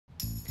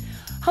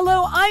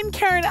Hello, I'm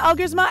Karen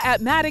Elgersma at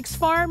Mattick's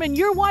Farm, and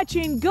you're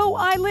watching Go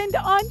Island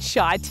on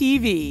Shaw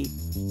TV.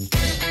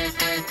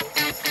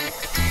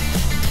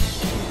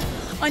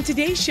 On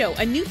today's show,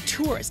 a new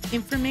tourist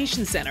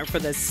information center for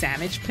the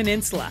Saanich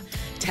Peninsula,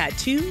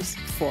 tattoos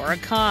for a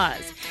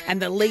cause,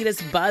 and the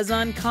latest buzz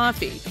on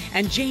coffee,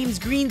 and James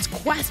Green's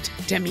quest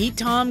to meet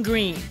Tom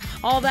Green.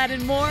 All that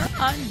and more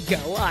on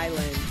Go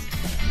Island.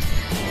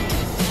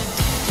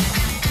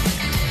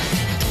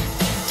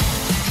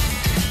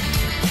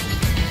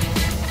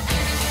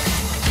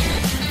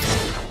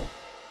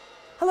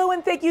 Hello,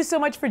 and thank you so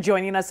much for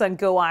joining us on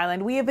Go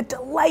Island. We have a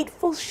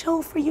delightful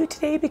show for you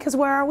today because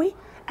where are we?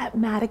 At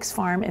Mattick's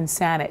Farm in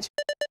Saanich,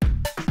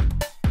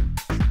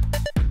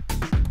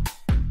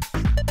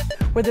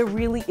 where there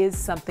really is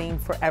something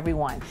for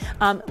everyone.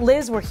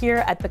 Liz, we're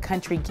here at the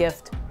Country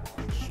Gift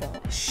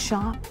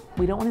Shop.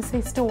 We don't want to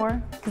say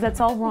store because that's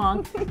all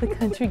wrong. The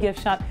Country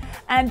Gift Shop.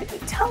 And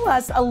tell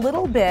us a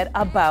little bit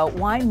about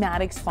why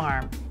Mattick's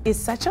Farm is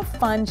such a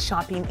fun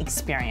shopping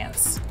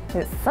experience.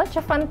 It's such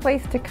a fun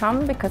place to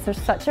come because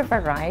there's such a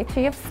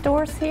variety of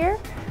stores here.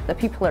 The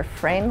people are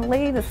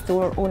friendly, the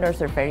store owners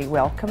are very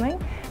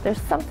welcoming.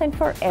 There's something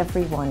for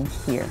everyone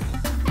here.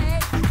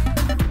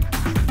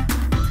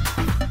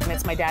 And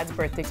it's my dad's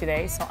birthday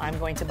today, so I'm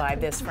going to buy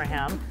this for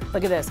him.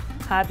 Look at this.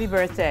 Happy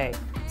birthday.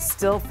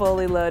 Still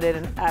fully loaded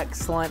and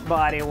excellent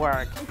body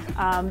work.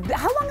 How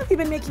long have you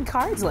been making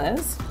cards,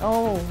 Liz?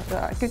 Oh,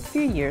 a good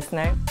few years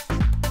now.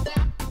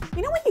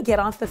 You know when you get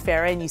off the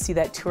ferry and you see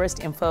that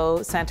tourist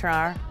info center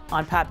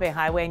on Pat Bay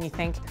Highway and you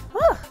think,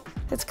 oh,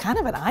 it's kind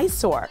of an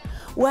eyesore.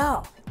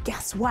 Well,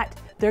 guess what?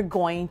 They're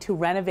going to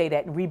renovate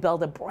it and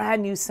rebuild a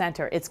brand new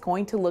center. It's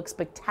going to look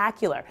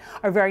spectacular.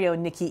 Our very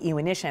own Nikki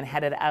Iwanishan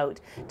headed out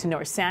to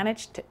North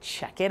Saanich to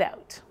check it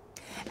out.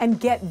 And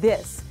get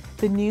this.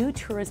 The new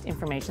Tourist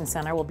Information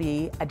Center will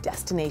be a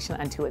destination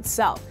unto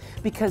itself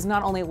because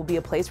not only will be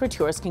a place where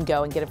tourists can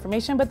go and get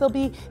information, but there'll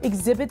be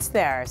exhibits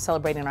there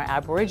celebrating our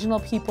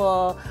Aboriginal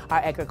people, our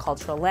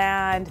agricultural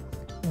land.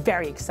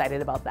 Very excited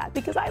about that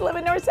because I live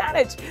in North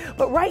Saanich.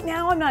 But right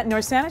now I'm not in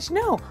North Saanich.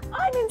 No,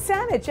 I'm in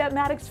Saanich at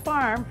Mattick's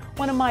Farm,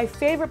 one of my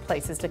favorite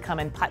places to come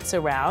and putz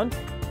around.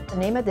 The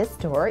name of this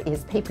store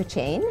is Paper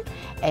Chain,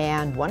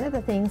 and one of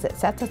the things that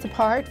sets us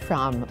apart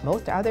from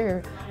most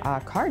other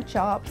card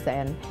shops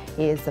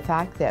is the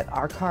fact that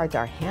our cards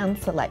are hand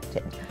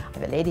selected. I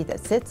have a lady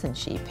that sits and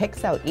she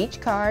picks out each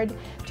card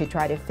to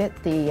try to fit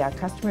the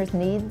customer's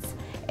needs,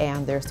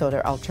 and they're sort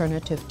of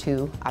alternative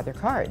to other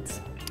cards.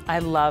 I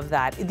love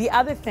that. The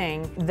other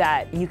thing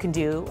that you can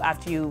do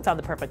after you found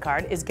the perfect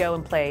card is go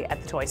and play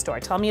at the toy store.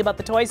 Tell me about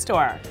the toy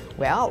store.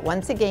 Well,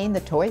 once again, the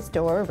toy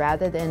store,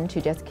 rather than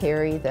to just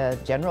carry the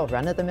general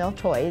run-of-the-mill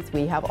toys,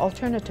 we have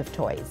alternative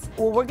toys.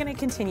 Well, we're going to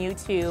continue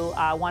to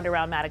wander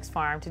around Mattick's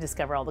Farm to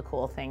discover all the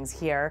cool things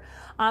here.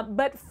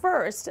 But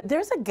first,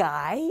 there's a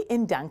guy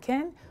in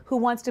Duncan who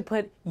wants to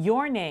put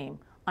your name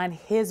on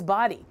his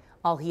body.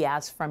 All he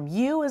asks from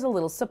you is a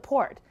little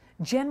support.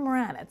 Jen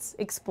Moranitz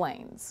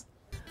explains.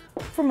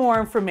 For more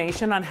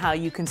information on how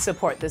you can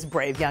support this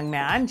brave young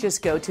man,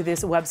 just go to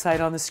this website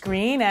on the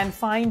screen and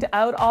find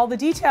out all the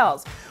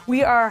details.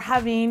 We are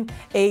having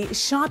a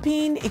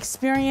shopping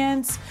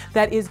experience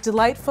that is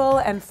delightful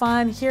and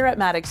fun here at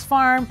Mattick's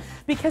Farm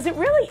because it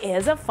really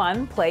is a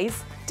fun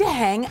place to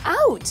hang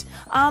out.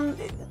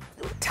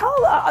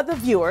 Tell the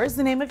viewers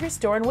the name of your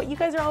store and what you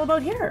guys are all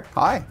about here.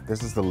 Hi,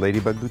 this is the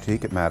Ladybug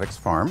Boutique at Mattick's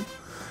Farm.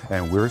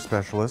 And we're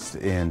specialists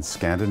in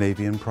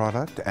Scandinavian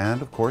product,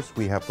 and of course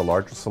we have the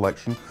largest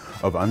selection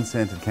of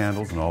unscented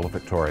candles in all of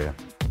Victoria.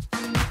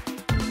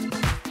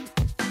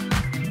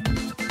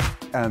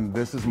 And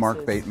this is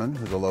Mark Bateman,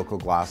 who's a local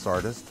glass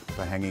artist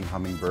for hanging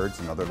hummingbirds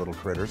and other little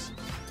critters.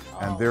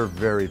 And they're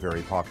very,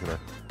 very popular.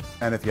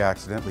 And if you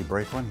accidentally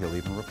break one, he'll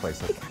even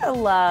replace it. I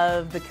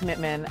love the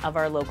commitment of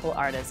our local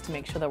artists to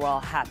make sure that we're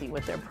all happy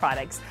with their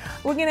products.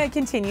 We're going to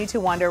continue to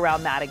wander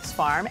around Mattick's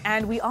Farm,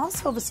 and we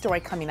also have a story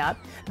coming up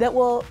that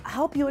will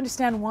help you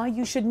understand why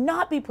you should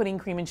not be putting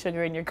cream and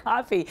sugar in your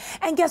coffee.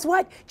 And guess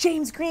what?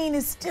 James Green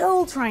is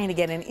still trying to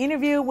get an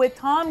interview with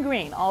Tom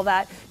Green. All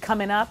that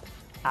coming up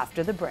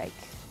after the break.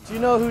 Do you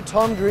know who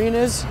Tom Green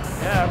is?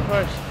 Yeah, of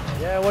course.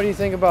 Yeah, what do you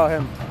think about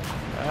him?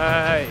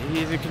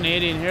 He's a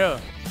Canadian hero.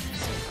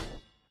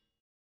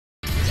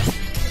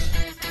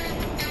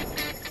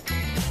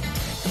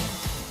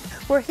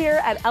 We're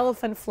here at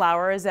Elephant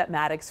Flowers at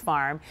Mattick's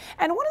Farm,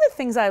 and one of the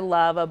things I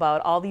love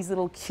about all these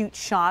little cute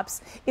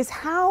shops is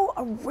how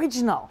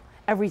original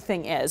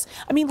everything is.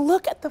 I mean,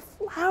 look at the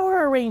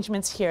flower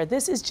arrangements here.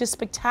 This is just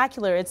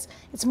spectacular.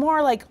 It's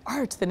more like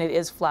art than it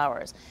is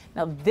flowers.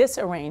 Now this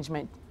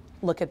arrangement,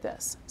 look at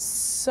this.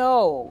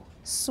 So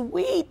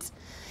sweet.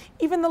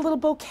 Even the little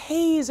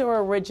bouquets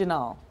are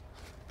original.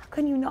 How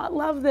can you not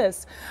love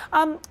this?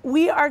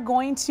 We are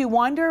going to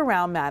wander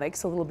around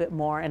Mattick's a little bit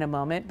more in a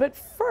moment, but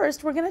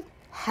first we're going to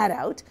head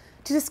out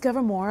to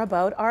discover more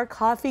about our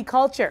coffee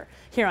culture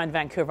here on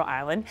Vancouver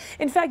Island.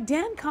 In fact,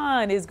 Dan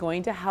Kahn is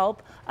going to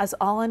help us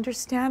all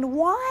understand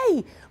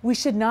why we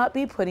should not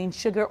be putting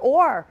sugar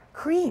or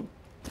cream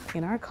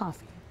in our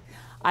coffee.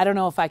 I don't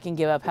know if I can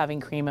give up having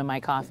cream in my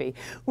coffee.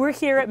 We're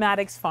here at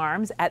Mattick's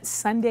Farms at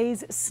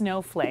Sunday's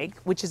Snowflake,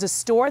 which is a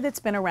store that's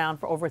been around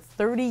for over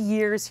 30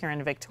 years here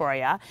in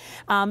Victoria.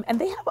 And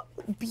they have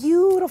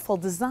beautiful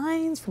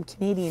designs from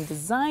Canadian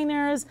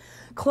designers,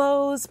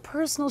 clothes,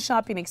 personal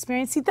shopping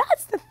experience. See,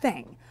 that's the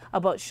thing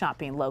about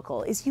shopping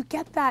local, is you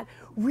get that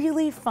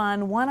really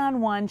fun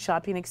one-on-one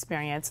shopping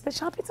experience. The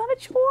shopping's not a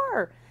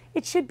chore.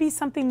 It should be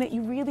something that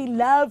you really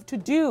love to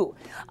do.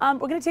 We're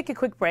going to take a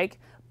quick break,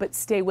 but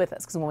stay with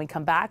us, because when we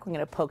come back, we're going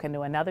to poke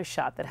into another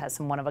shop that has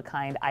some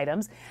one-of-a-kind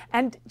items.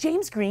 And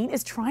James Green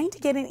is trying to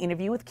get an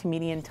interview with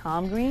comedian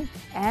Tom Green,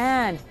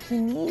 and he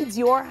needs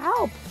your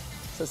help.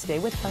 So stay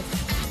with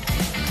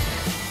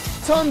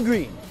us. Tom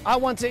Green, I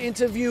want to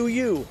interview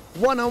you.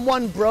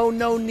 One-on-one, bro,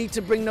 no need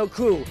to bring no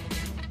crew.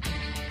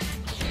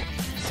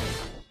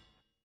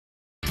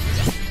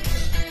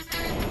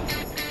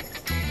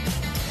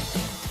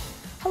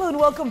 Hello and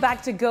welcome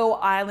back to Go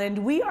Island.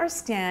 We are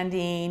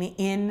standing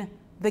in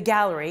the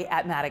gallery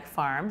at Mattick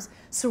Farms,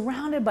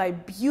 surrounded by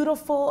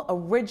beautiful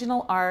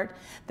original art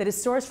that is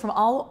sourced from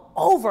all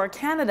over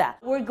Canada.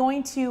 We're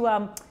going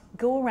to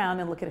go around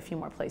and look at a few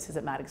more places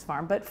at Mattick's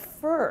Farm, but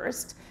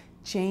first,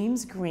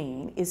 James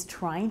Green is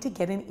trying to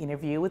get an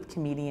interview with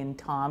comedian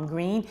Tom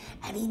Green,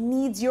 and he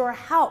needs your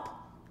help.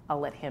 I'll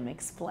let him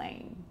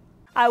explain.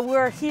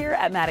 We're here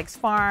at Mattick's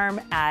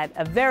Farm at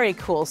a very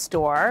cool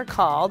store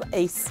called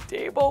A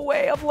Stable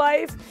Way of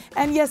Life.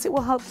 And yes, it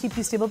will help keep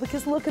you stable,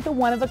 because look at the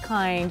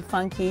one-of-a-kind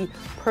funky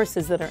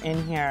purses that are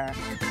in here.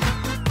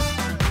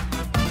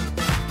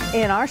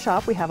 In our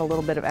shop, we have a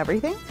little bit of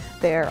everything.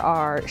 There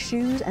are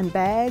shoes and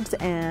bags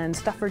and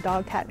stuff for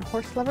dog, cat, and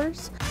horse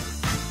lovers.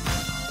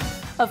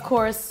 Of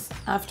course,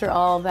 after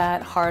all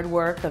that hard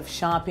work of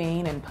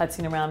shopping and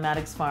putzing around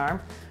Mattick's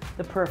Farm,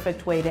 the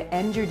perfect way to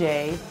end your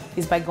day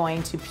is by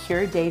going to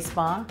Pure Day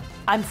Spa.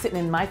 I'm sitting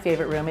in my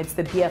favorite room. It's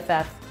the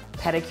BFF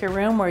pedicure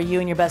room, where you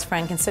and your best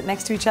friend can sit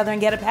next to each other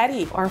and get a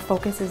pedi. Our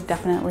focus is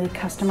definitely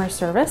customer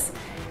service,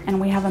 and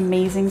we have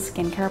amazing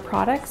skincare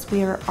products.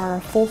 We are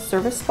a full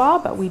service spa,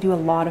 but we do a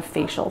lot of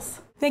facials.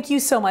 Thank you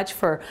so much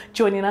for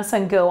joining us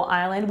on Go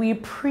Island. We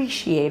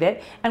appreciate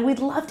it, and we'd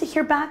love to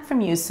hear back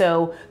from you.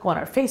 So go on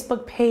our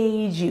Facebook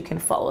page, you can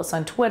follow us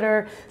on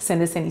Twitter,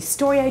 send us any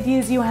story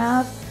ideas you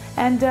have,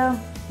 and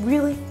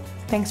really,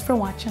 thanks for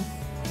watching.